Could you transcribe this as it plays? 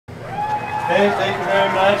Hey, thank you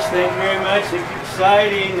very much. Thank you very much. It's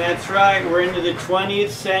exciting. That's right. We're into the 20th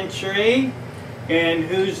century. And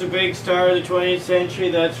who's the big star of the 20th century?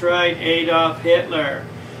 That's right, Adolf Hitler.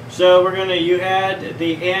 So you had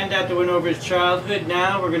the handout that went over his childhood.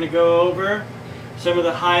 Now we're going to go over some of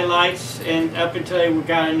the highlights and up until we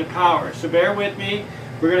got into power. So bear with me.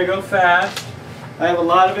 We're going to go fast. I have a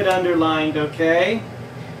lot of it underlined, okay?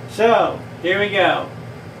 So, here we go.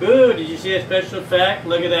 Ooh, did you see a special effect?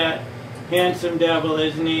 Look at that. Handsome devil,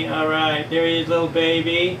 isn't he? Alright, there he is, little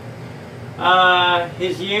baby.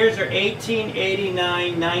 His years are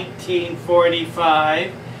 1889,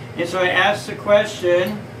 1945. And so I asked the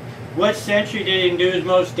question, what century did he do his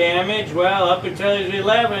most damage? Well, up until he was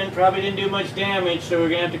 11, probably didn't do much damage, so we're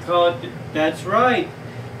going to have to call it, that's right,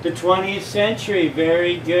 the 20th century.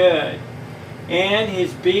 Very good. And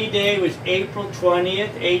his B-Day was April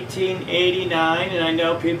 20th, 1889, and I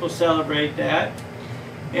know people celebrate that.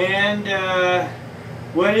 And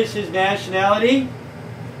what is his nationality?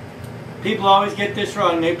 People always get this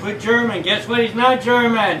wrong. They put German. Guess what? He's not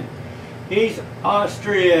German. He's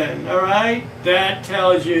Austrian, all right? That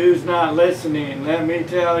tells you who's not listening, let me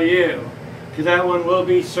tell you, because that one will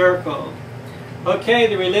be circled. Okay,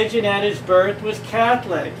 the religion at his birth was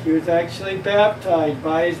Catholic. He was actually baptized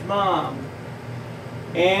by his mom.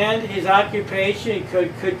 And his occupation,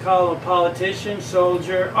 you could call him a politician,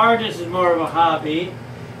 soldier. Artist is more of a hobby,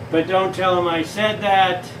 but don't tell him I said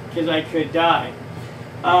that, because I could die.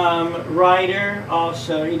 Writer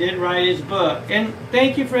also. He did write his book. And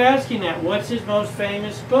thank you for asking that. What's his most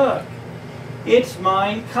famous book? It's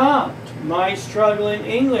Mein Kampf, My Struggle in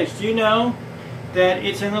English. Do you know that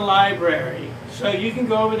it's in the library? So you can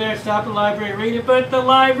go over there, stop at the library, read it, but the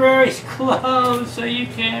library's closed, so you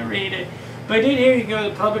can't read it. But I did hear you go to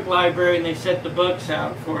the public library and they set the books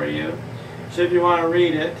out for you, so if you want to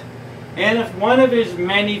read it. And if one of his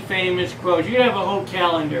many famous quotes, you could have a whole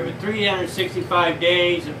calendar with 365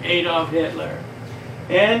 days of Adolf Hitler.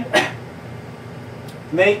 And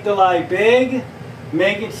make the lie big,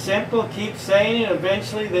 make it simple, keep saying it,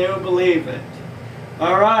 eventually they will believe it.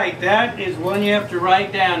 Alright, that is one you have to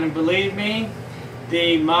write down, and believe me,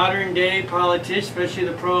 the modern day politicians, especially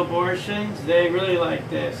the pro-abortions, they really like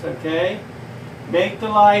this, okay? Make the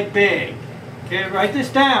lie big. Okay, write this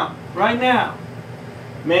down right now.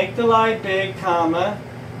 Make the lie big, comma,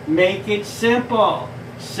 make it simple.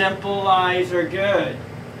 Simple lies are good.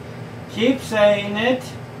 Keep saying it,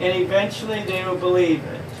 and eventually they will believe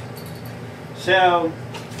it. So,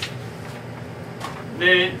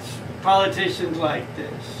 politicians like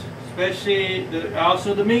this. Especially,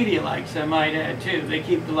 also the media likes, I might add too. They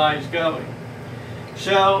keep the lies going.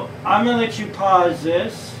 So, I'm going to let you pause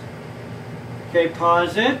this. Okay,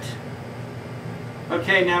 pause it.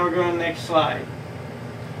 Okay, now we're going to the next slide.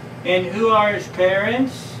 And who are his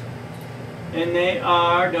parents? And they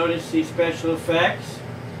are, notice the special effects.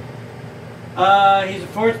 He's a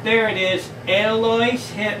fourth, there it is.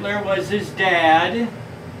 Alois Hitler was his dad,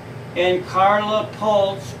 and Carla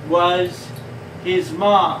Pultz was his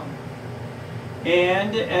mom.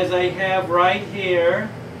 And as I have right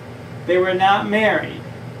here, they were not married.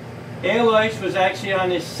 Alois was actually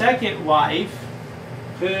on his second wife,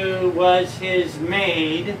 who was his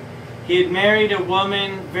maid. He had married a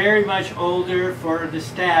woman very much older for the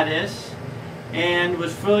status and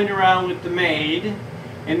was fooling around with the maid.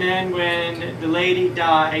 And then when the lady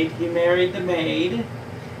died, he married the maid.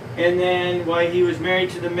 And then while he was married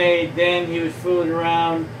to the maid, then he was fooling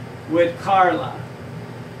around with Carla.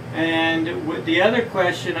 And the other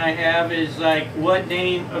question I have is like what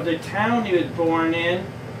name of the town he was born in.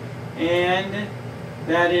 And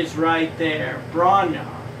that is right there. Brna.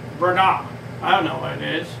 I don't know what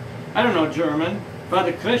it is. I don't know German.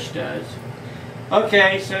 Father Kush does.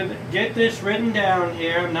 Okay, so get this written down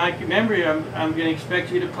here. I'm going to expect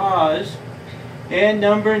you to pause. And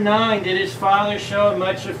number 9, did his father show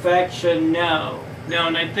much affection? No. No,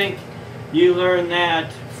 and I think you learned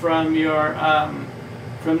that from your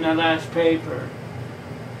from the last paper.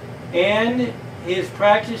 And his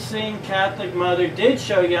practicing Catholic mother did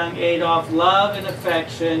show young Adolf love and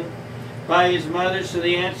affection by his mother, so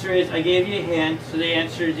the answer is, I gave you a hint, so the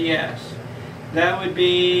answer is yes. That would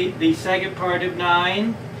be the second part of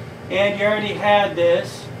 9. And you already had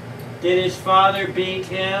this. Did his father beat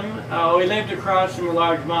him? Oh, he lived across from a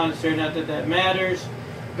large monastery, not that that matters.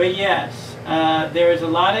 But yes, there is a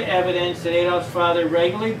lot of evidence that Adolf's father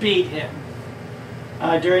regularly beat him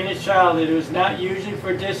during his childhood. It was not usually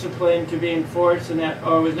for discipline to be enforced, or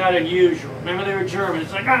it was not unusual. Remember, they were German.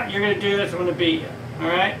 It's like, you're going to do this, I'm going to beat you.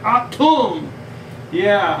 Alright? Achtung!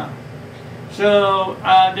 Yeah. So,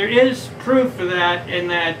 there is proof for that in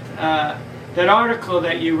that that article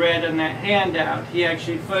that you read in that handout. He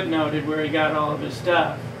actually footnoted where he got all of his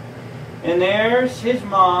stuff. And there's his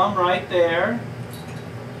mom right there.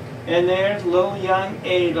 And there's little young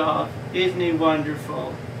Adolf. Isn't he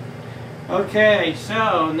wonderful? Okay,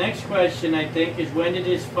 so next question I think is, when did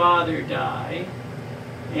his father die?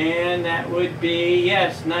 And that would be,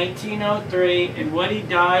 yes, 1903. And what did he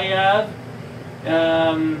die of?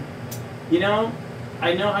 You know,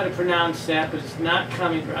 I know how to pronounce that, but it's not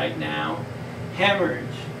coming right now. Hemorrhage.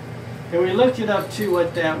 And we looked it up too,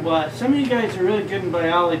 what that was. Some of you guys are really good in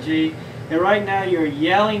biology, and right now you're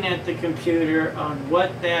yelling at the computer on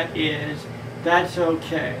what that is. That's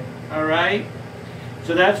okay. Alright?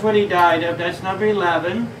 So that's what he died of. That's number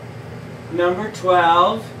 11. Number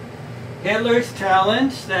 12. Hitler's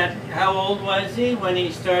talents. That, how old was he when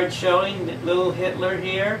he started showing little Hitler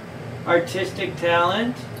here? Artistic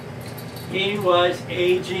talent. He was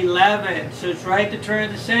age 11. So it's right at the turn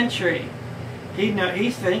of the century. He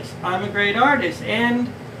thinks I'm a great artist. And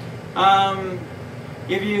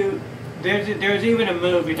there's even a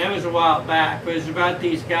movie, that was a while back, but it was about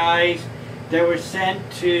these guys that were sent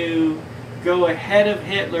to go ahead of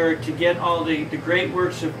Hitler to get all the great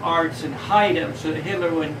works of arts and hide them so that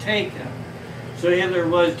Hitler wouldn't take them. So Hitler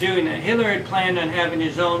was doing that. Hitler had planned on having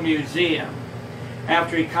his own museum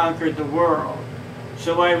after he conquered the world.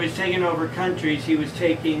 So while he was taking over countries, he was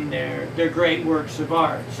taking their great works of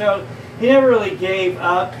art. So he never really gave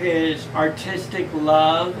up his artistic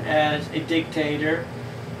love as a dictator.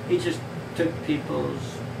 He just took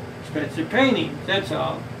people's expensive paintings, that's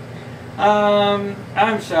all.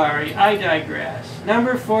 I'm sorry, I digress.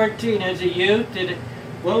 Number 14, as a youth,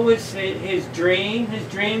 what was his dream? His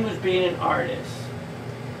dream was being an artist.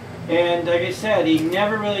 And like I said, he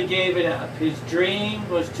never really gave it up. His dream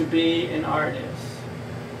was to be an artist.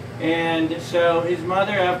 And so his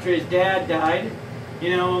mother, after his dad died,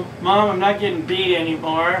 you know, Mom, I'm not getting beat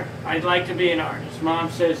anymore. I'd like to be an artist.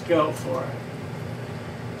 Mom says, go for it.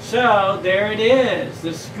 So there it is,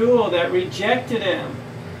 the school that rejected him.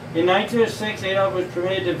 In 1906, Adolf was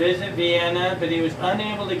permitted to visit Vienna, but he was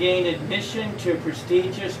unable to gain admission to a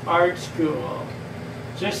prestigious art school.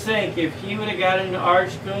 Just think, if he would have got into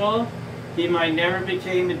art school, he might never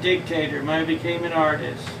became a dictator, might have became an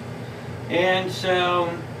artist. And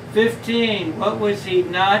so, 15, what was he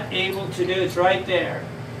not able to do? It's right there.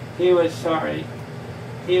 He was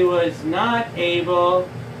not able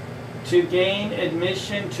to gain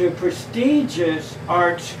admission to a prestigious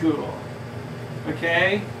art school.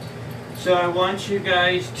 Okay? So I want you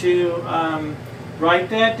guys to write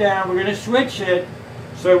that down. We're going to switch it.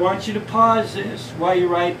 So I want you to pause this while you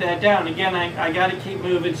write that down. Again, I got to keep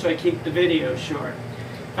moving so I keep the video short.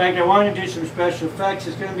 In fact, I want to do some special effects.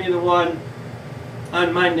 It's going to be the one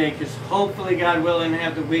on Monday, because hopefully, God willing, I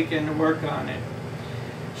have the weekend to work on it.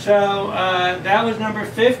 So that was number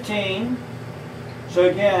 15. So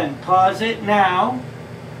again, pause it now.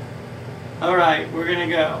 Alright, we're going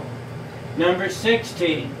to go. Number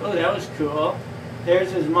 16. Oh, that was cool.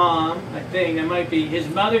 There's his mom, I think. That might be. His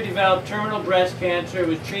mother developed terminal breast cancer,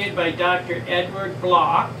 was treated by Dr. Edward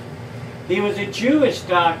Block. He was a Jewish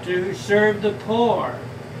doctor who served the poor.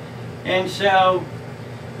 And so,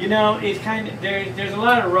 you know, it's kind of, there's a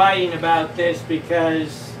lot of writing about this,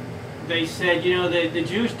 because they said, you know, the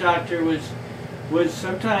Jewish doctor was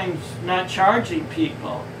sometimes not charging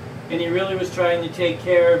people, and he really was trying to take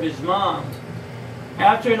care of his mom.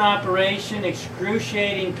 After an operation,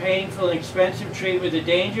 excruciating, painful, and expensive treatment with a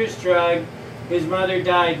dangerous drug, his mother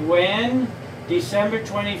died when? December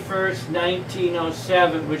 21st,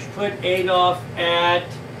 1907, which put Adolf at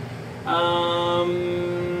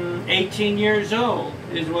 18 years old,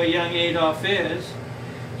 is what young Adolf is.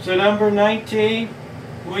 So number 19,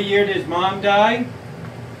 what year did his mom die?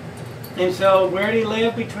 And so where did he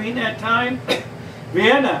live between that time?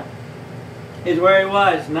 Vienna is where he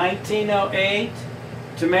was, 1908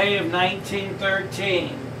 to May of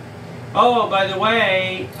 1913. Oh, by the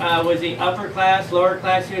way, was he upper class, lower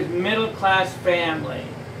class? He was middle class family.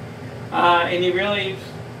 And he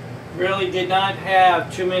really did not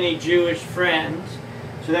have too many Jewish friends,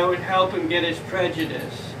 so that would help him get his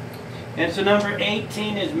prejudice. And so number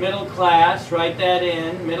 18 is middle class. Write that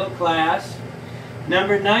in, middle class.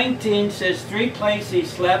 Number 19 says 3 places he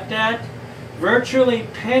slept at. Virtually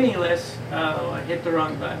penniless. Oh, I hit the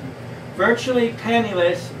wrong button. Virtually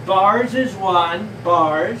penniless. Bars is one.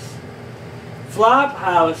 Bars. Flop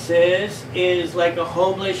houses is like a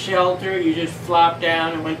homeless shelter. You just flopped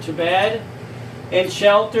down and went to bed. And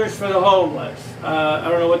shelters for the homeless. I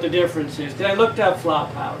don't know what the difference is, because I looked up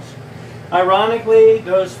flop house. Ironically,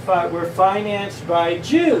 those were financed by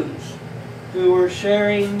Jews who were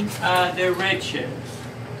sharing their riches.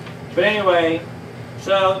 But anyway,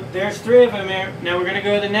 so there's 3 of them here. Now we're going to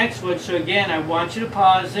go to the next one. So again, I want you to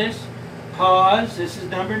pause this. Pause. This is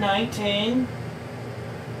number 19.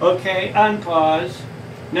 Okay, unpause.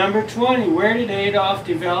 Number 20. Where did Adolf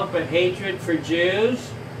develop a hatred for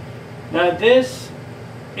Jews? Now this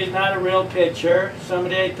is not a real picture.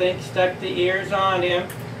 Somebody, I think, stuck the ears on him.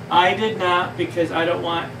 I did not, because I don't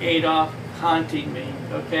want Adolf haunting me.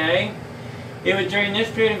 Okay? It was during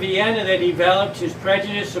this period in Vienna that he developed his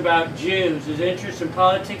prejudice about Jews, his interest in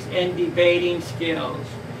politics, and debating skills.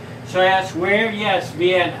 So I asked where? Yes,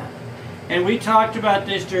 Vienna. And we talked about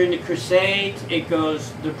this during the Crusades. It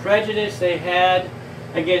goes, the prejudice they had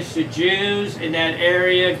against the Jews in that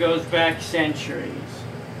area goes back centuries.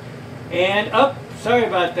 And, oh, sorry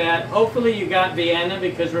about that. Hopefully you got Vienna,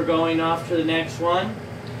 because we're going off to the next one.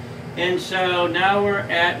 And so now we're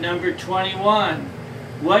at number 21.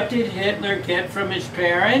 What did Hitler get from his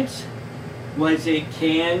parents? Was it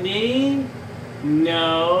candy?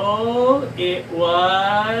 No, it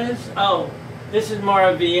was, oh, this is more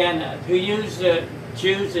of Vienna, who used the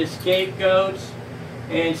Jews as scapegoats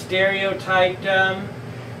and stereotyped them.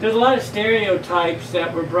 There's a lot of stereotypes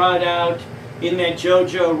that were brought out in that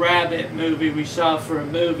Jojo Rabbit movie we saw for a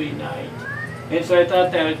movie night. And so I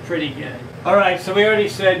thought that was pretty good. Alright, so we already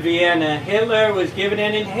said Vienna. Hitler was given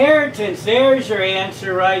an inheritance. There's your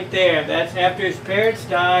answer right there. That's after his parents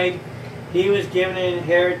died, he was given an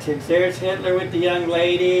inheritance. There's Hitler with the young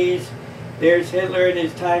ladies. There's Hitler in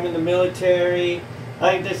his time in the military.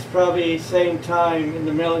 I think this is probably the same time in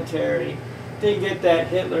the military. Didn't get that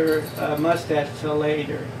Hitler mustache till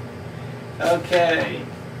later. Okay.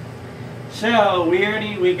 So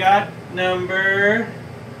we got number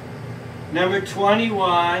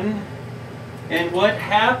 21. And what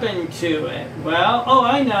happened to it? Well, oh,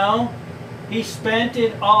 I know. He spent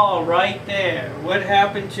it all right there. What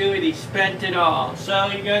happened to it? He spent it all. So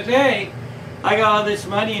he goes, hey, I got all this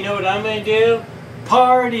money. You know what I'm going to do?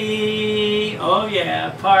 Party. Oh,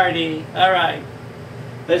 yeah, party. All right.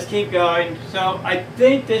 Let's keep going. So I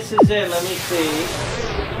think this is it. Let me see.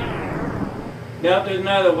 Nope, there's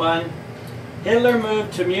another one. Hitler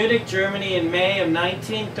moved to Munich, Germany in May of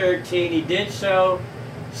 1913. He did so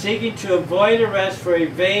seeking to avoid arrest for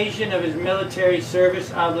evasion of his military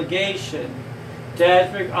service obligation to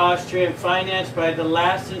Habsburg, Austria, and financed by the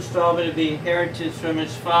last installment of the inheritance from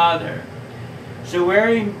his father. So where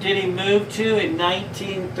did he move to in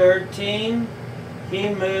 1913? He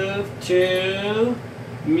moved to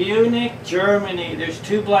Munich, Germany. There's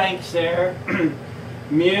 2 blanks there.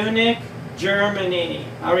 Munich, Germany.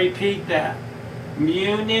 I'll repeat that.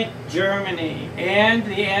 Munich, Germany. And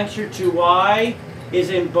the answer to why is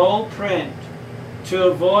in bold print. To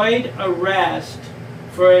avoid arrest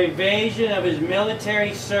for evasion of his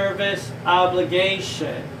military service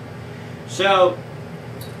obligation. So,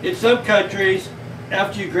 in some countries,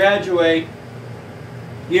 after you graduate,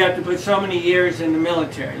 you have to put so many years in the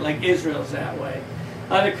military, like Israel's that way.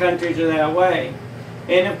 Other countries are that way.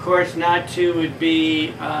 And of course, not to would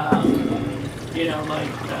be, you know, like,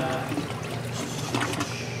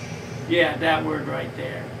 yeah, that word right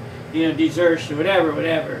there. You know, desertion,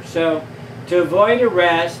 whatever. So, to avoid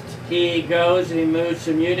arrest, he goes and he moves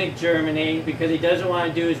to Munich, Germany, because he doesn't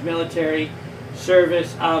want to do his military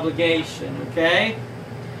service obligation, okay?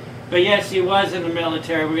 But yes, he was in the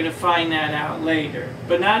military. We're going to find that out later.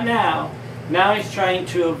 But not now. Now he's trying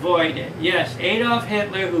to avoid it. Yes, Adolf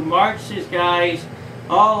Hitler, who marched his guys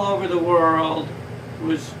all over the world,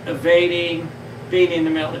 was evading being in the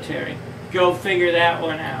military. Go figure that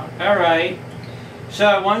one out. All right. So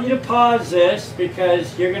I want you to pause this,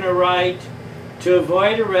 because you're going to write to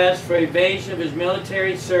avoid arrest for evasion of his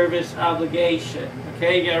military service obligation.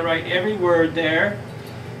 Okay, you got to write every word there.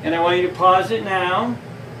 And I want you to pause it now.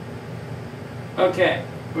 Okay,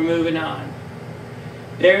 we're moving on.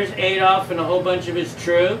 There's Adolf and a whole bunch of his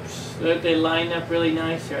troops. Look, they line up really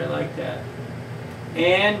nice here. I like that.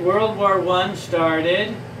 And World War I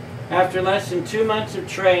started. After less than 2 months of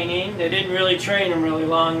training, they didn't really train him really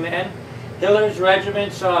long then, Hitler's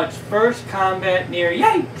regiment saw its first combat near,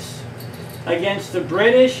 yikes, against the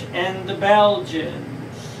British and the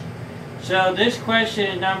Belgians. So this question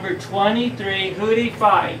is number 23, who did he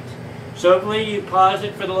fight? So hopefully you pause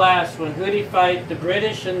it for the last one. Who did he fight? The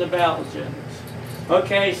British and the Belgians.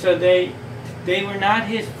 Okay, so they were not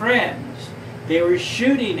his friends. They were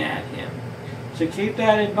shooting at him. So keep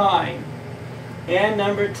that in mind. And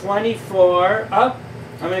number 24, I'm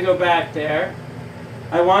going to go back there.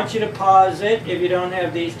 I want you to pause it if you don't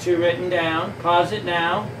have these 2 written down. Pause it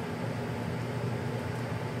now.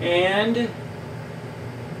 And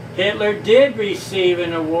Hitler did receive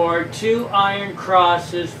an award, 2 Iron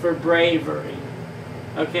Crosses for bravery.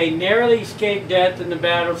 Okay, narrowly escaped death in the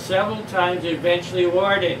battle several times and eventually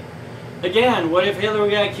awarded. Again, what if Hitler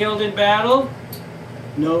got killed in battle?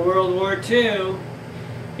 No World War II.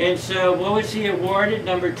 And so what was he awarded?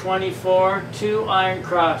 Number 24, 2 Iron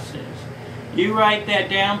Crosses. You write that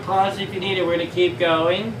down, pause if you need it, we're going to keep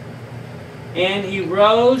going. And he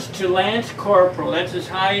rose to Lance Corporal. That's as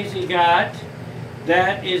high as he got.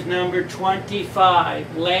 That is number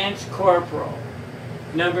 25, Lance Corporal.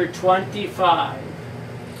 Number 25.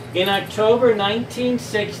 In October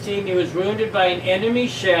 1916, he was wounded by an enemy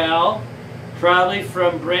shell, probably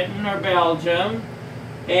from Britain or Belgium,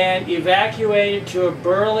 and evacuated to a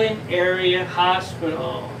Berlin area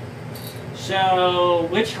hospital. So,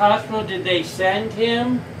 which hospital did they send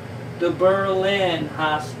him? The Berlin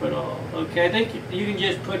hospital. Okay, I think you can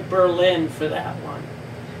just put Berlin for that one.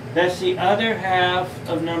 That's the other half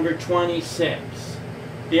of number 26.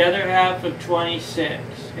 The other half of 26.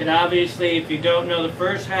 And obviously, if you don't know the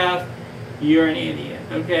first half, you're an idiot.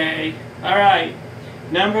 Okay? Alright.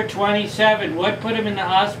 Number 27. What put him in the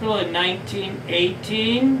hospital in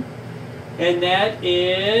 1918? And that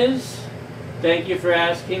is, thank you for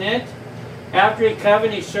asking it. After he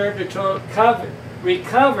recovered, he served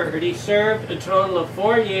a total of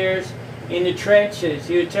 4 years in the trenches.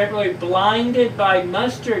 He was temporarily blinded by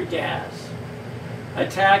mustard gas.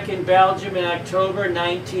 Attack in Belgium in October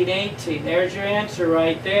 1918. There's your answer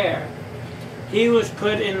right there. He was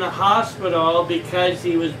put in the hospital because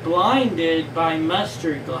he was blinded by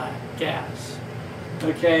mustard gas.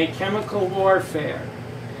 Okay, chemical warfare.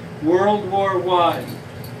 World War I.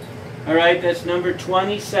 Alright, that's number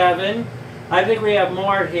 27. I think we have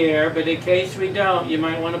more here, but in case we don't, you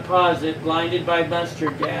might want to pause it. Blinded by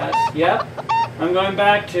mustard gas. Yep, I'm going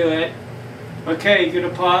back to it. Okay, you going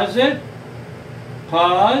to pause it?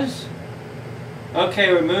 Pause.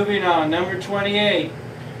 Okay, we're moving on. Number 28.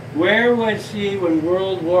 Where was he when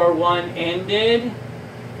World War I ended?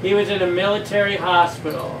 He was in a military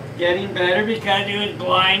hospital. Getting better because he was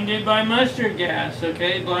blinded by mustard gas.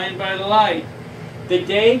 Okay, blinded by the light. The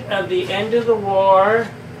date of the end of the war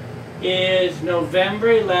is November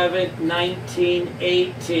 11th,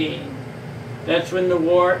 1918. That's when the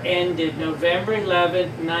war ended. November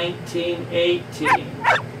 11th, 1918.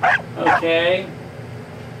 Okay?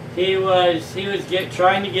 He was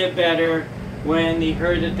trying to get better when he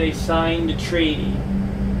heard that they signed the treaty.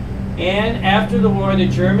 And after the war, the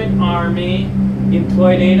German army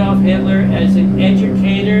employed Adolf Hitler as an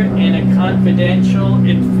educator and a confidential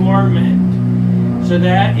informant. So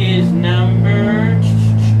that is number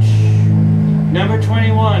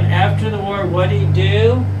 21. After the war, what did he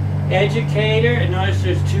do? Educator, and notice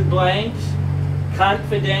there's 2 blanks.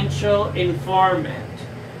 Confidential informant.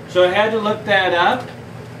 So I had to look that up.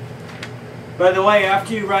 By the way,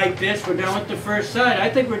 after you write this, we're done with the first side. I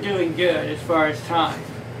think we're doing good as far as time.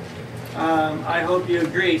 I hope you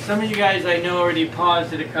agree. Some of you guys I know already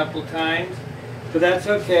paused it a couple times, but that's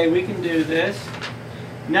okay. We can do this.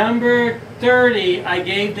 Number 30, I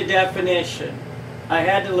gave the definition. I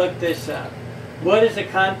had to look this up. What is a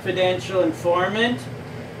confidential informant?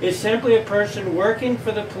 It's simply a person working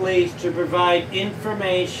for the police to provide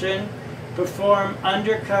information, perform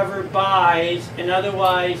undercover buys, and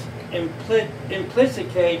otherwise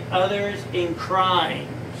implicate others in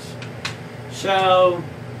crimes. So,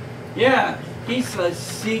 yeah, he's a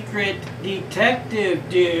secret detective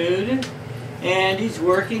dude, and he's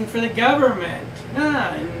working for the government.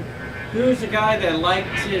 And who's the guy that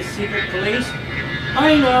liked his secret police?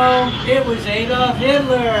 I know, it was Adolf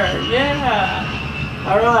Hitler. Yeah.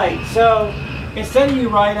 Alright, so instead of you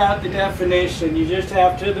write out the definition, you just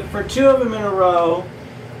have to, for 2 of them in a row,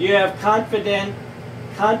 you have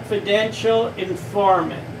confidential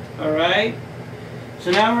informant. Alright? So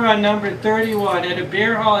now we're on number 31. At a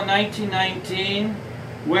beer hall in 1919,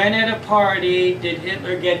 when at a party did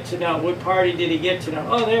Hitler get to know? What party did he get to know?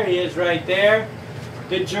 Oh, there he is right there.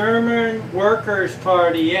 The German Workers'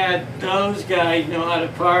 Party. Yeah, those guys know how to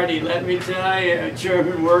party. Let me tell you,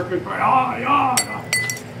 German Workers' Party. Oh, yeah.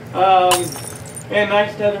 And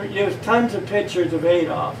nice there's tons of pictures of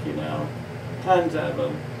Adolf, you know. Tons of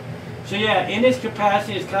them. So yeah, in his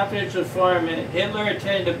capacity as confidential informant, Hitler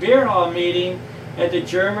attended a beer hall meeting at the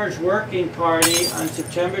Germans' Working Party on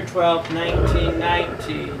September 12,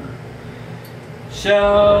 1919.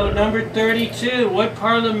 So, number 32, what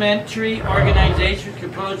parliamentary organization is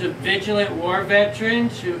composed of vigilant war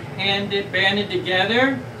veterans who banded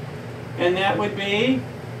together? And that would be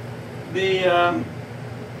the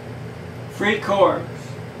Free Corps.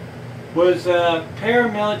 Was a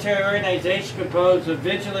paramilitary organization composed of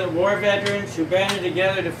vigilant war veterans who banded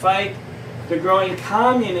together to fight the growing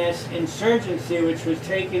communist insurgency which was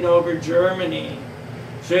taking over Germany.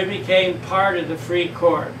 So it became part of the Free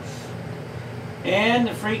Corps. And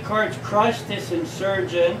the Free Corps crushed this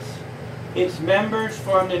insurgents. Its members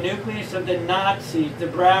formed the nucleus of the Nazis, the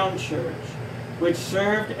Brown Shirts, which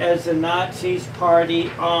served as the Nazis' party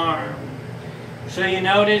arm. So you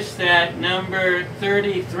notice that number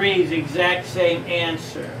 33 is the exact same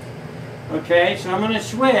answer. Okay, so I'm going to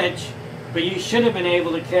switch, but you should have been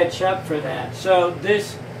able to catch up for that. So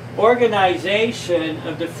this organization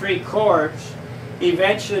of the Free Corps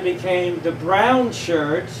eventually became the Brown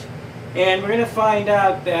Shirts, and we're going to find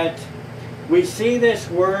out that we see this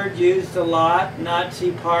word used a lot,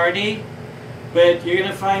 Nazi Party, but you're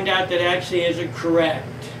going to find out that actually isn't correct,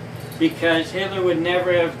 because Hitler would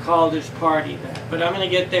never have called his party that. But I'm going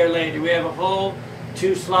to get there later. We have a whole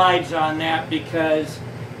 2 slides on that, because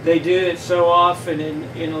they do it so often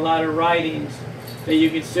in a lot of writings that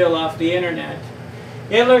you can steal off the internet.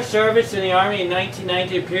 Hitler's service in the army in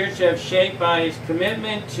 1990 appears to have shaped by his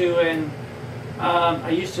commitment to an, I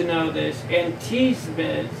used to know this,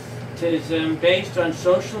 anti-Semitism based on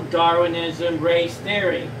social Darwinism, race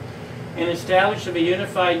theory, and established of a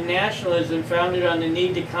unified nationalism founded on the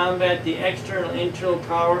need to combat the external internal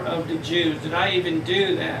power of the Jews. Did I even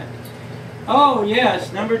do that? Oh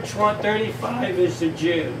yes, number 35 is the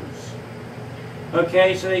Jews.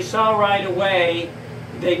 Okay, so they saw right away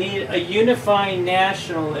they need a unifying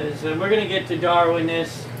nationalism. We're going to get to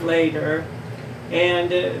Darwinists later.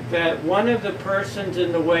 And that one of the persons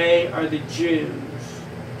in the way are the Jews.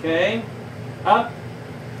 Okay? Up.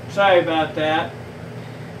 Sorry about that.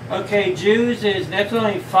 Okay, Jews that's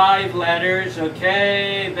only 5 letters.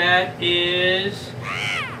 Okay, that is...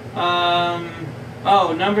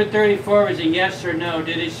 oh, number 34 was a yes or no.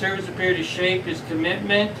 Did his service appear to shape his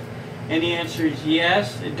commitment? And the answer is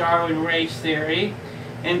yes, the Darwin race theory.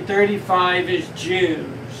 And 35 is Jews.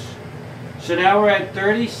 So now we're at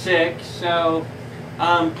 36, so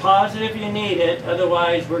pause it if you need it,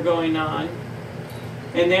 otherwise we're going on.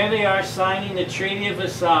 And there they are signing the Treaty of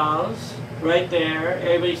Versailles, right there.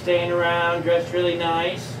 Everybody staying around, dressed really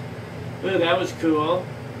nice. Ooh, that was cool.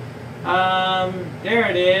 There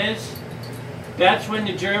it is. That's when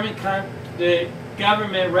the the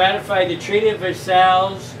government ratified the Treaty of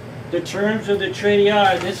Versailles. The terms of the treaty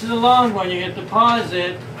are, this is a long one, you have to pause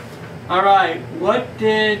it. Alright, what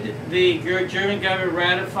did the German government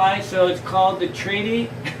ratify? So it's called the treaty.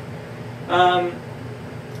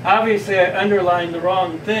 Obviously I underlined the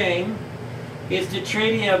wrong thing. It's the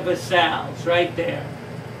Treaty of Versailles, right there.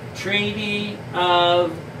 Treaty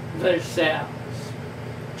of Versailles.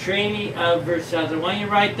 Treaty of Versailles. And when you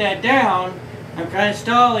write that down, I'm kind of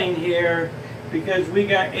stalling here, because we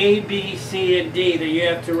got A, B, C, and D that you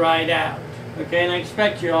have to write out. Okay, and I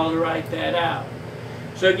expect you all to write that out.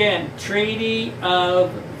 So again, Treaty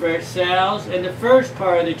of Versailles, and the first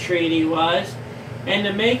part of the treaty was, and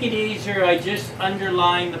to make it easier, I just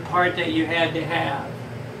underlined the part that you had to have.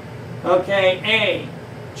 Okay, A,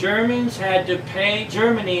 Germany had to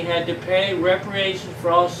pay reparations for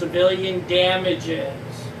all civilian damages.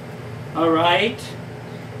 Alright?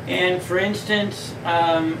 And for instance,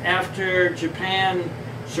 after Japan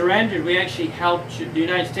surrendered, we actually helped, the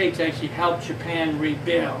United States actually helped Japan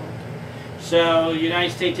rebuild. So the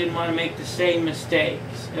United States didn't want to make the same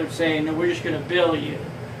mistakes of saying, no, we're just going to bill you.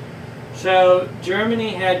 So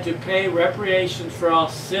Germany had to pay reparations for all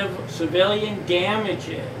civilian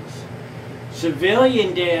damages.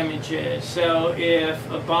 Civilian damages. So if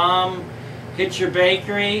a bomb hits your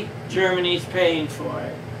bakery, Germany's paying for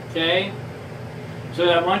it. Okay? So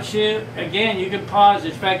I want you, again, you can pause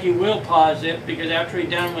it. In fact, you will pause it, because after we're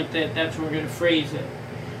done with it, that's when we're going to freeze it.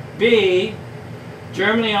 B,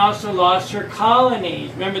 Germany also lost her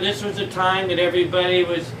colonies. Remember, this was the time that everybody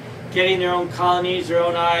was getting their own colonies, their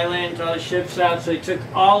own islands, all the ships out, so they took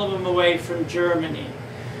all of them away from Germany.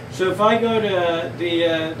 So if I go to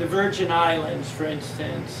the Virgin Islands, for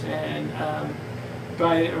instance, and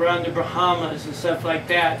around the Bahamas and stuff like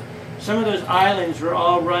that, some of those islands were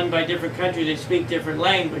all run by different countries. They speak different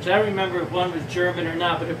language. I don't remember if one was German or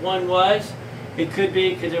not, but if one was, it could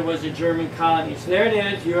be because it was a German colony. So there it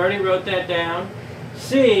is. You already wrote that down.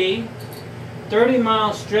 C,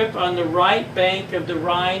 30-mile strip on the right bank of the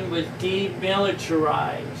Rhine was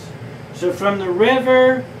demilitarized. So from the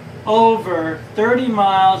river over 30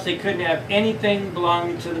 miles, they couldn't have anything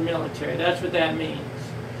belonging to the military. That's what that means.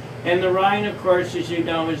 And the Rhine, of course, as you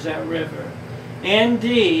know, is that river. And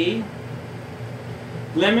D,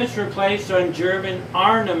 limits were placed on German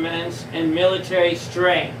armaments and military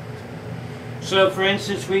strength. So, for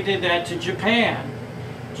instance, we did that to Japan.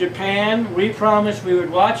 Japan, we promised we would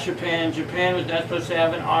watch Japan. Japan was not supposed to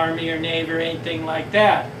have an army or navy or anything like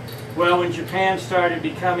that. Well, when Japan started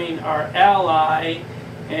becoming our ally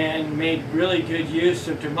and made really good use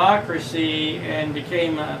of democracy and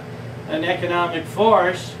became an economic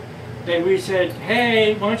force, then we said,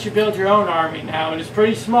 hey, why don't you build your own army now? And it's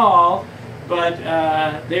pretty small, but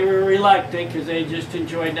they were reluctant because they just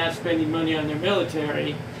enjoyed not spending money on their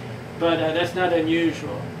military. But that's not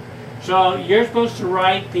unusual. So you're supposed to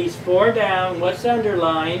write these 4 down, what's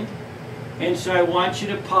underlined, and so I want you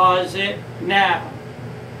to pause it now.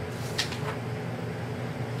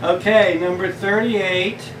 Okay, number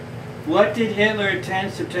 38. What did Hitler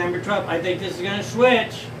attend September 12th? I think this is going to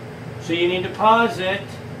switch, so you need to pause it.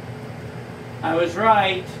 I was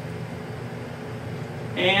right.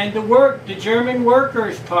 And the German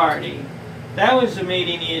Workers' Party. That was the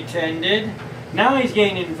meeting he attended. Now he's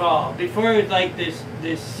getting involved. Before he was like this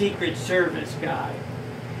Secret Service guy.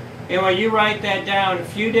 And when you write that down, a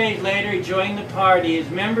few days later he joined the party. His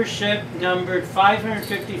membership numbered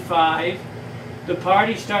 555. The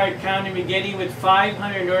party started counting, beginning with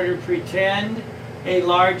 500 in order to pretend a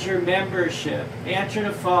larger membership. Answer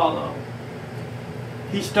to follow.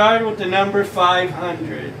 He started with the number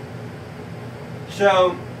 500.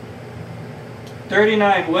 So,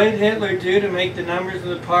 39. What did Hitler do to make the numbers of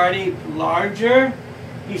the party larger?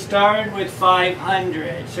 He started with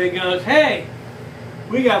 500. So he goes, hey,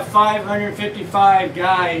 we got 555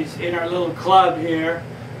 guys in our little club here.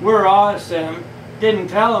 We're awesome. Didn't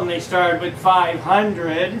tell them they started with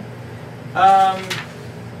 500. I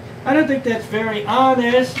don't think that's very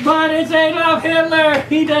honest, but it's Adolf Hitler.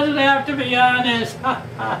 He doesn't have to be honest.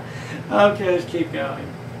 Okay, let's keep going.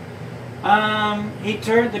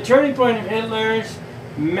 The turning point of Hitler's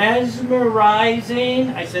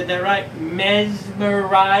mesmerizing, I said that right,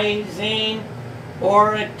 mesmerizing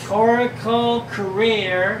oratorical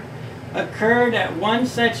career occurred at one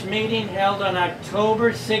such meeting held on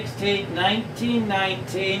October 16,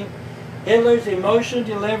 1919. Hitler's emotional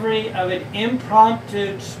delivery of an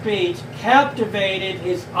impromptu speech captivated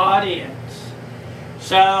his audience.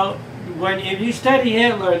 So, if you study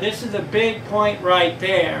Hitler, this is a big point right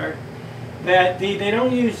there, that they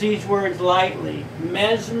don't use these words lightly.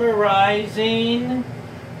 Mesmerizing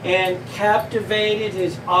and captivated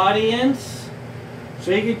his audience.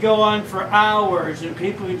 So he could go on for hours and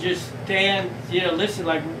people would just stand, listen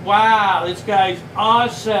like, wow, this guy's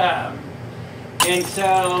awesome. And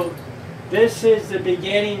so this is the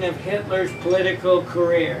beginning of Hitler's political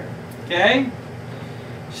career. Okay?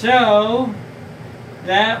 So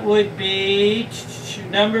that would be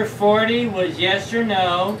number 40 was yes or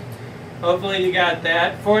no. Hopefully you got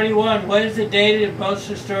that. 41, what is the date that most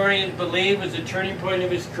historians believe was the turning point of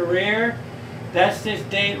his career? That's this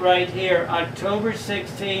date right here, October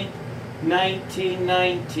 16th,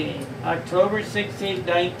 1919. October 16th,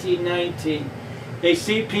 1919. They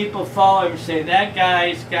see people follow him and say, that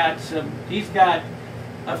guy's got he's got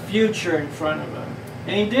a future in front of him.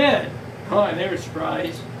 And he did. Oh, they were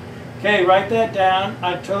surprised. Okay, write that down.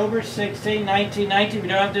 October 16, 1919. If you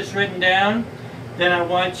don't have this written down, then I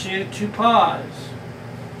want you to pause.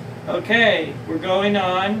 Okay, we're going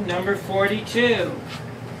on. Number 42.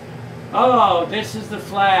 Oh, this is the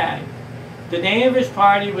flag. The name of his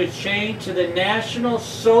party was changed to the National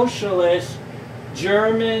Socialist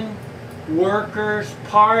German Workers'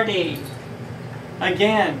 Party.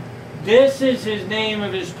 Again, this is his name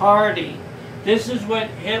of his party. This is what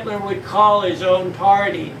Hitler would call his own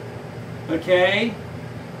party. Okay?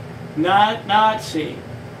 Not Nazi.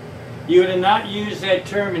 You would have not used that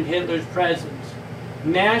term in Hitler's presence.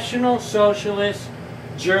 National Socialist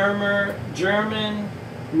German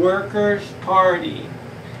Workers' Party.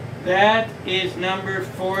 That is number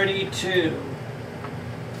 42.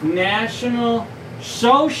 National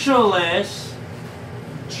Socialist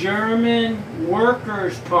German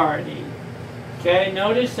Workers' Party. Okay,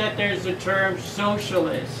 notice that there's the term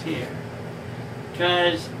socialist here,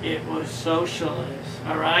 because it was socialist,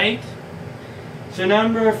 all right? So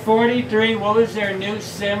number 43, what was their new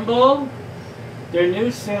symbol? Their new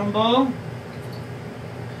symbol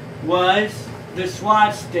was the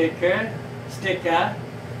swastika,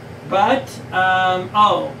 but,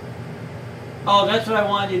 oh, that's what I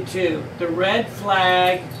wanted to. The red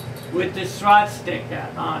flag with the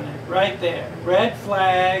swastika on it, right there. Red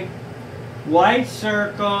flag, white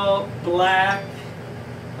circle, black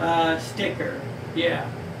sticker, yeah.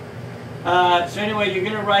 So anyway, you're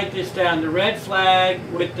going to write this down. The red flag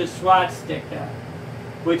with the swastika,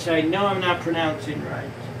 which I know I'm not pronouncing right,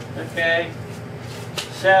 okay?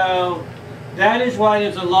 So that is why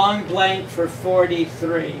there's a long blank for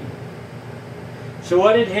 43. So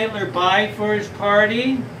what did Hitler buy for his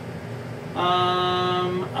party?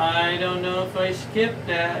 I don't know if I skipped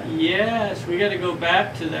that. Yes, we got to go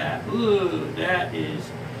back to that. Ooh,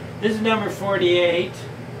 this is number 48.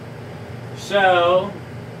 So,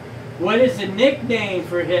 what is the nickname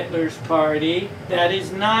for Hitler's party? That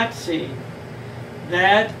is Nazi.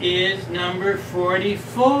 That is number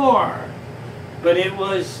 44. But it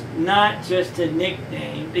was not just a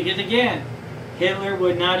nickname, because again, Hitler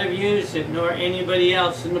would not have used it, nor anybody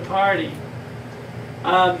else in the party.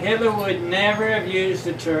 Hitler would never have used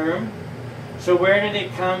the term. So where did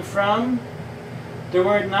it come from? The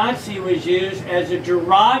word Nazi was used as a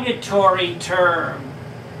derogatory term.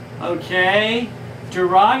 Okay?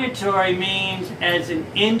 Derogatory means as an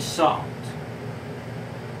insult.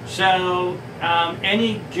 So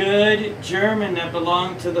any good German that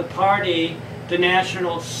belonged to the party, the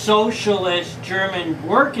National Socialist German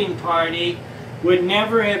Working Party, would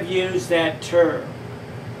never have used that term.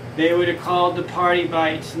 They would have called the party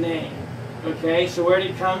by its name. Okay, so where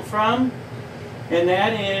did it come from? And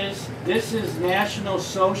that is, this is National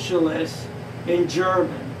Socialist in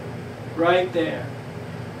German, right there.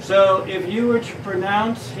 So if you were to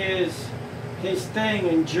pronounce his thing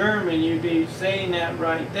in German, you'd be saying that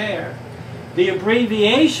right there. The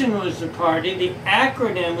abbreviation was the party. The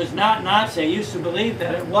acronym was not Nazi. I used to believe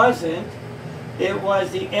that. It wasn't. It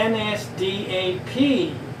was the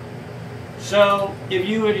NSDAP. So if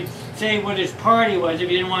you were to say what his party was, if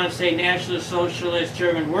you didn't want to say National Socialist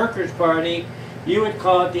German Workers' Party, you would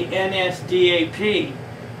call it the NSDAP.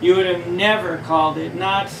 You would have never called it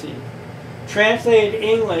Nazi. Translated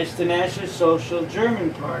English, the National Social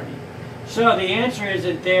German Party. So the answer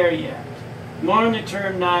isn't there yet. More on the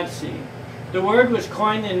term Nazi. The word was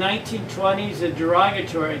coined in the 1920s, a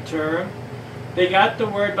derogatory term. They got the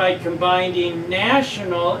word by combining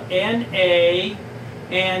national, N-A,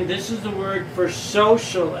 and this is the word for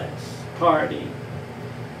socialist party.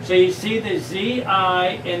 So you see the Z-I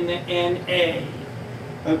and the N-A.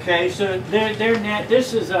 Okay, so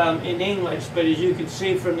this is in English, but as you can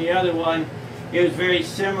see from the other one, it was very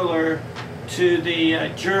similar to the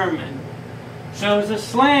German. So it's a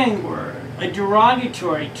slang word, a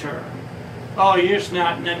derogatory term. Oh, you're just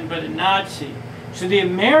not nothing but a Nazi. So the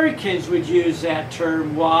Americans would use that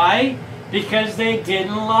term. Why? Because they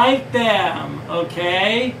didn't like them,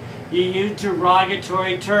 okay? You use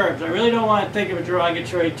derogatory terms. I really don't want to think of a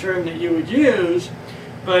derogatory term that you would use,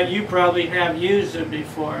 but you probably have used them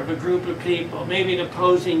before of a group of people, maybe an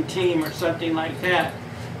opposing team or something like that.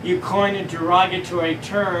 You coin a derogatory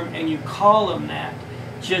term and you call them that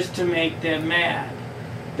just to make them mad.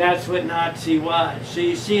 That's what Nazi was. So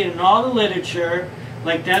you see it in all the literature,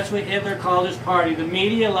 like that's what Hitler called his party. The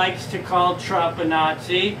media likes to call Trump a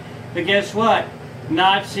Nazi, but guess what?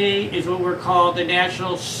 Nazi is what we're called the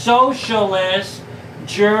National Socialist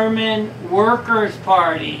German Workers'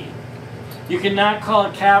 Party. You cannot call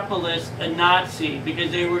a capitalist a Nazi because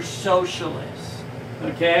they were socialists.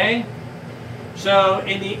 Okay? So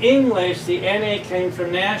in the English, the NA came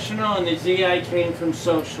from national and the ZI came from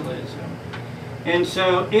socialism. And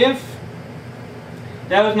so if,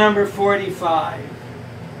 that was number 45.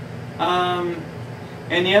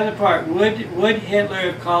 And the other part, would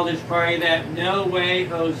Hitler have called his party that? No way,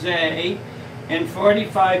 Jose. And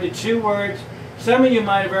 45, the two words, some of you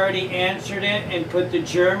might have already answered it and put the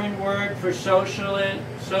German word for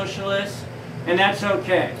socialist, and that's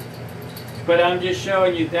okay. But I'm just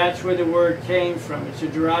showing you that's where the word came from. It's a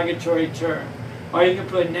derogatory term. Or you can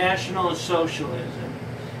put national and socialism.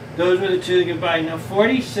 Those were the two that combined. Now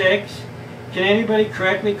 46, can anybody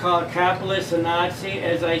correctly call a capitalist a Nazi?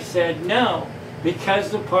 As I said, no. Because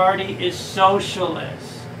the party is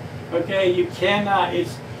socialist. Okay, you cannot,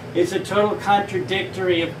 it's a total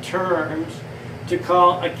contradictory of terms to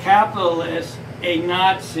call a capitalist a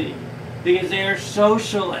Nazi. Because they are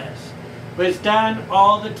socialists. But it's done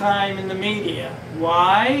all the time in the media.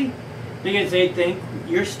 Why? Because they think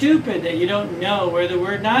you're stupid, that you don't know where the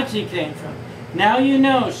word Nazi came from. Now you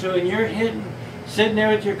know, so when you're sitting there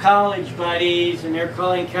with your college buddies and they're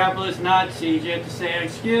calling capitalists Nazis, you have to say,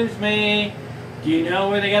 excuse me, do you know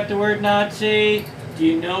where they got the word Nazi? Do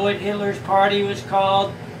you know what Hitler's party was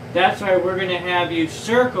called? That's why we're going to have you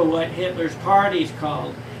circle what Hitler's party is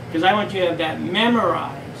called, because I want you to have that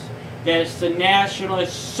memorized. That it's the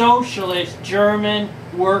Nationalist Socialist German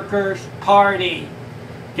Workers' Party.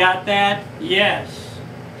 Got that? Yes.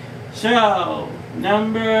 So,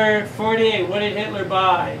 number 48, what did Hitler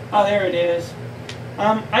buy? Oh, there it is.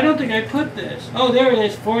 I don't think I put this. Oh, there it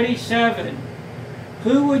is, 47.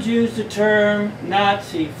 Who would use the term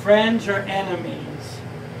Nazi, friends or enemies?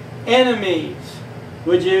 Enemies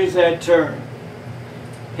would use that term.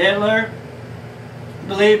 Hitler,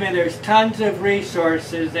 believe me, there's tons of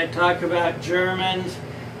resources that talk about Germans,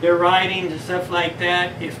 their writings and stuff like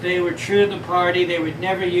that. If they were true to the party, they would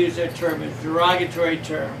never use that term. It's a derogatory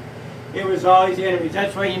term. it was always the enemies.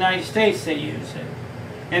 That's why the United States, they use it.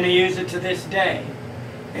 And they use it to this day.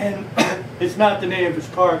 And it's not the name of his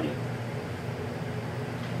party.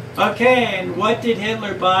 Okay, and what did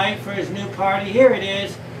Hitler buy for his new party? Here it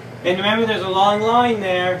is. And remember, there's a long line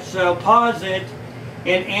there, so pause it.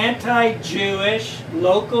 An anti-Jewish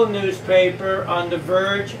local newspaper on the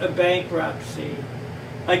verge of bankruptcy.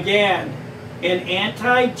 Again, an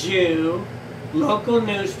anti-Jew local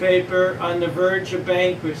newspaper on the verge of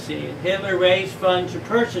bankruptcy. And Hitler raised funds to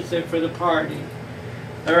purchase it for the party.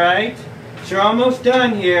 Alright, so we're almost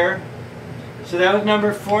done here. So that was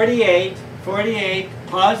number 48. 48.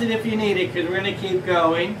 Pause it if you need it, because we're going to keep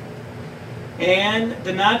going. And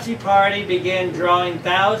the Nazi Party began drawing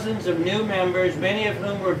thousands of new members, many of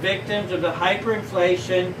whom were victims of the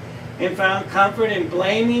hyperinflation, and found comfort in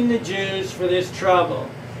blaming the Jews for this trouble.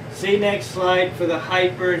 See next slide for the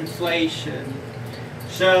hyperinflation.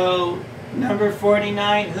 So, number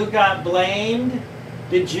 49, who got blamed?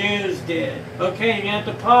 The Jews did. Okay, you're going to have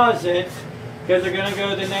to pause it, because they're going to go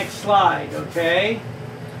to the next slide, okay?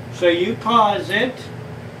 So you pause it.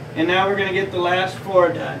 And now we're going to get the last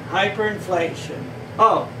 4 done. Hyperinflation.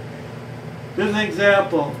 Oh, there's an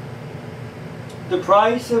example. The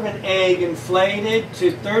price of an egg inflated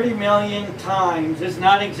to 30 million times. It's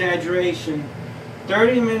not exaggeration.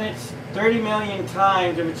 30 million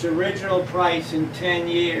times of its original price in 10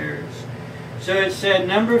 years. So it said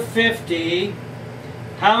number 50.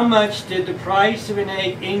 How much did the price of an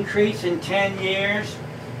egg increase in 10 years?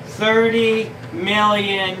 30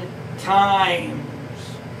 million times.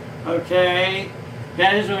 Okay,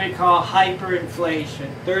 that is what we call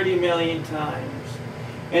hyperinflation, 30 million times.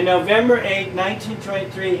 On November 8,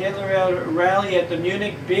 1923, Hitler held a rally at the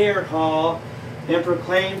Munich Beer Hall and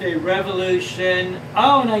proclaimed a revolution.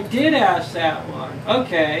 Oh, and I did ask that one.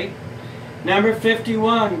 Okay. Number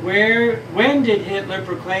 51, when did Hitler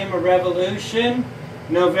proclaim a revolution?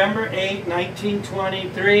 November 8,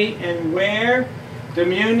 1923, and where? The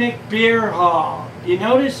Munich Beer Hall. You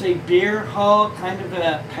notice a beer hall kind of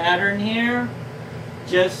a pattern here?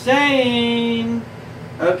 Just saying.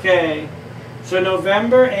 Okay, so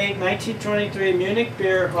November 8, 1923, Munich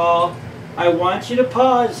Beer Hall. I want you to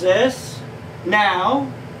pause this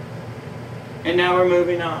now, and now we're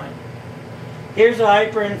moving on. Here's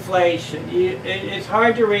hyperinflation. It's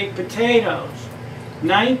hard to read. Potatoes.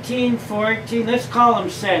 1914, let's call them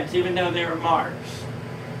cents, even though they were marks.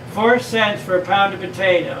 4 cents for a pound of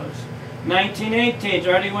potatoes. 1918, it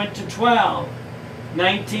already went to 12.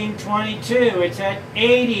 1922, it's at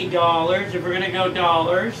 $80 if we're going to go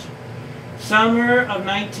dollars. Summer of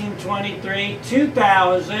 1923,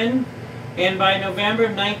 2000. And by November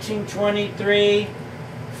of 1923,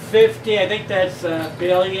 50, I think that's a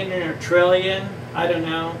billion or trillion. I don't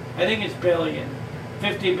know. I think it's billion.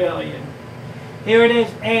 50 billion. Here it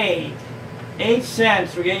is, egg. 8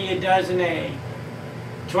 cents, we're getting you a dozen egg.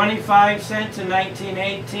 25 cents in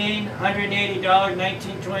 1918, $180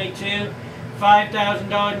 1922,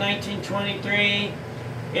 $5,000 1923,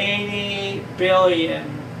 80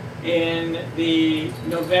 billion in the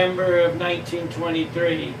November of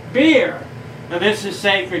 1923. Beer. Now this is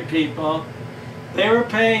sacred, people. They were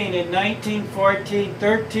paying in 1914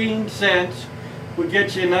 13 cents would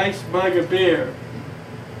get you a nice mug of beer.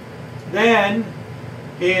 Then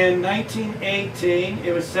in 1918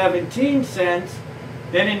 it was 17 cents.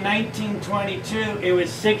 Then in 1922, it was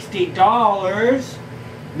 $60.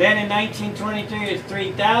 Then in 1923, it was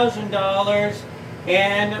 $3,000.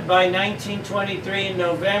 And by 1923, in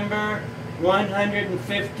November,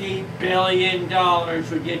 $150 billion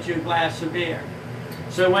would get you a glass of beer.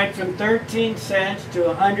 So it went from 13 cents to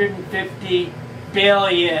 150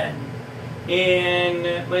 billion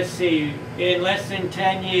in, let's see, in less than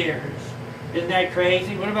 10 years. Isn't that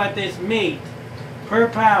crazy? What about this meat? Per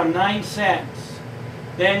pound, 9 cents.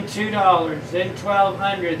 Then $2, then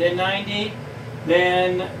 $1,200, then 90,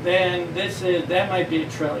 then that might be a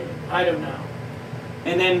trillion. I don't know.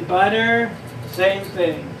 And then butter, same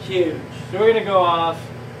thing, huge. So we're going to go off.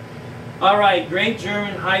 All right, Great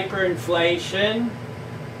German hyperinflation.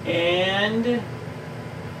 And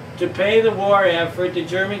to pay the war effort, the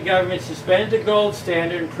German government suspended the gold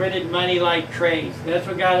standard and printed money like crazy. That's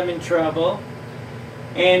what got them in trouble.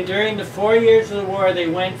 And during the 4 years of the war, they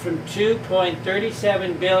went from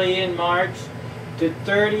 2.37 billion marks to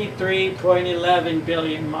 33.11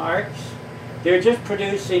 billion marks. They're just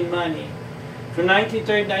producing money. From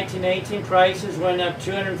 1930 to 1918, prices went up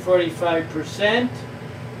 245%.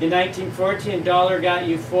 In 1914, a dollar got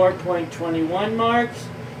you 4.21 marks.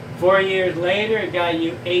 4 years later, it got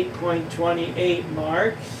you 8.28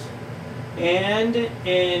 marks. And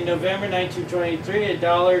in November 1923, a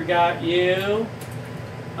dollar got you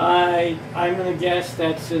I'm going to guess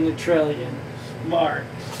that's in the trillions mark.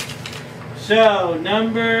 So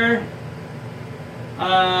number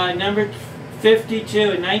 52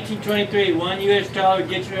 in 1923, $1 US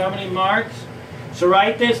gets you how many marks? So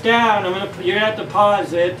write this down. You're gonna have to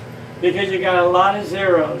pause it because you got a lot of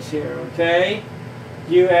zeros here. Okay.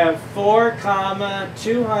 You have 4,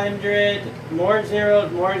 200, more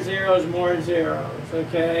zeros, more zeros, more zeros.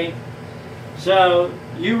 Okay. So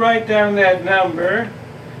you write down that number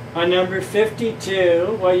on number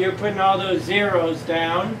 52 while you're putting all those zeros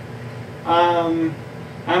down. I'm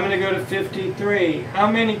going to go to 53.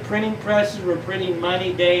 How many printing presses were printing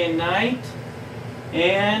money day and night?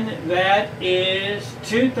 And that is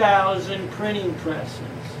 2,000 printing presses.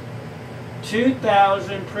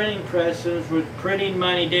 2,000 printing presses were printing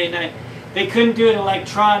money day and night. They couldn't do it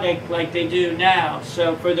electronic like they do now.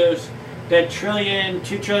 So for that $2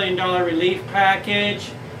 trillion relief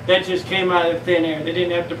package, that just came out of thin air. They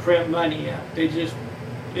didn't have to print money out. It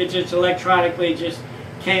just electronically just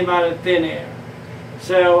came out of thin air.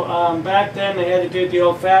 So back then they had to do it the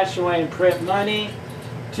old-fashioned way and print money.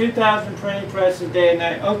 2,000 printing presses day and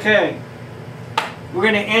night. Okay, we're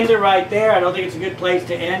going to end it right there. I don't think it's a good place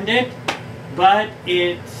to end it, but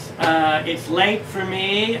it's late for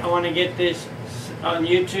me. I want to get this on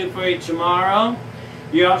YouTube for you tomorrow.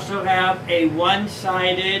 You also have a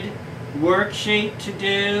one-sided worksheet to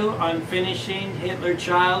do on finishing Hitler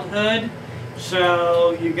childhood.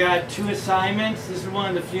 So you got 2 assignments. This is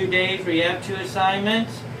one of the few days where you have 2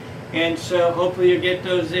 assignments. And so hopefully you'll get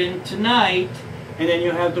those in tonight, and then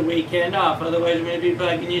you'll have the weekend off. Otherwise I'm going to be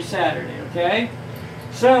bugging you Saturday, okay?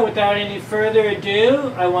 So without any further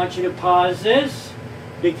ado, I want you to pause this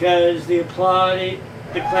because the clapping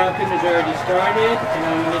has already started, and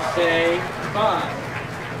I'm going to say bye.